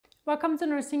Welcome to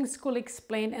Nursing School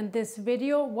Explained. In this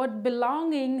video, what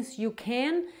belongings you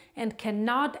can and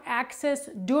cannot access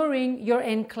during your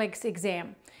NCLEX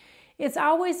exam. It's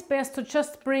always best to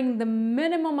just bring the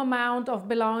minimum amount of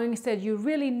belongings that you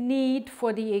really need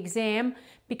for the exam,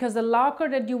 because the locker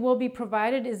that you will be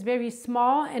provided is very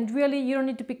small and really you don't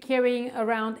need to be carrying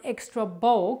around extra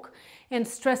bulk and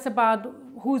stress about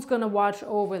who's going to watch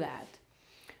over that.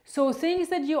 So things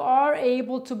that you are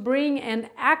able to bring and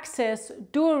access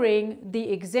during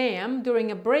the exam,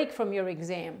 during a break from your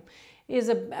exam, is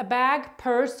a bag,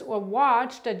 purse, or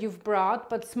watch that you've brought,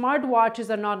 but smart watches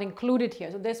are not included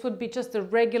here. So this would be just a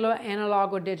regular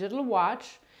analog or digital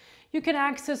watch. You can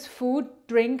access food,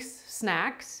 drinks,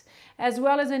 snacks, as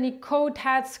well as any coat,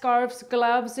 hat, scarves,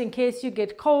 gloves in case you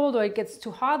get cold or it gets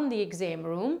too hot in the exam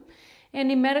room.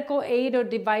 Any medical aid or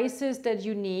devices that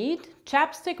you need.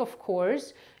 Chapstick, of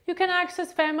course. You can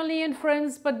access family and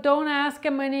friends, but don't ask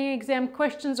them any exam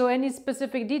questions or any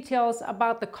specific details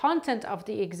about the content of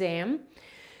the exam.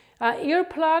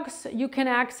 Earplugs, you can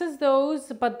access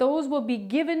those, but those will be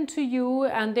given to you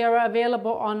and they are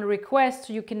available on request,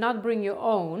 so you cannot bring your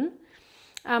own.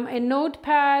 A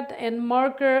notepad and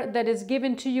marker that is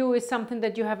given to you is something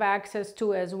that you have access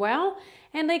to as well.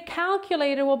 And a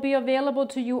calculator will be available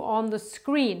to you on the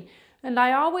screen. And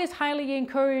I always highly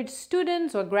encourage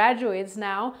students or graduates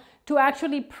now to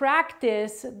actually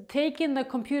practice taking the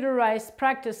computerized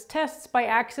practice tests by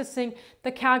accessing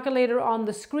the calculator on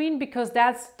the screen, because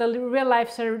that's the real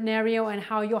life scenario and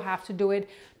how you'll have to do it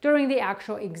during the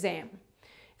actual exam.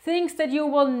 Things that you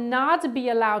will not be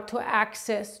allowed to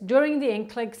access during the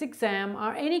NCLEX exam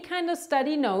are any kind of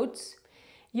study notes,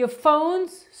 your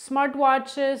phones,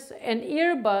 smartwatches, and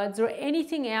earbuds, or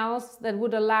anything else that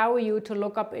would allow you to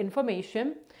look up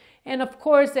information. And of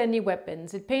course, any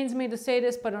weapons. It pains me to say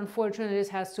this, but unfortunately, this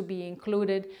has to be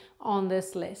included on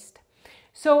this list.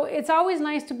 So it's always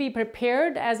nice to be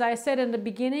prepared. As I said in the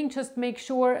beginning, just make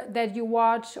sure that you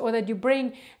watch or that you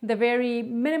bring the very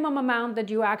minimum amount that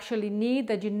you actually need,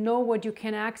 that you know what you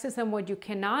can access and what you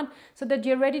cannot, so that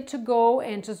you're ready to go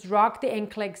and just rock the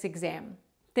NCLEX exam.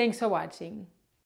 Thanks for watching.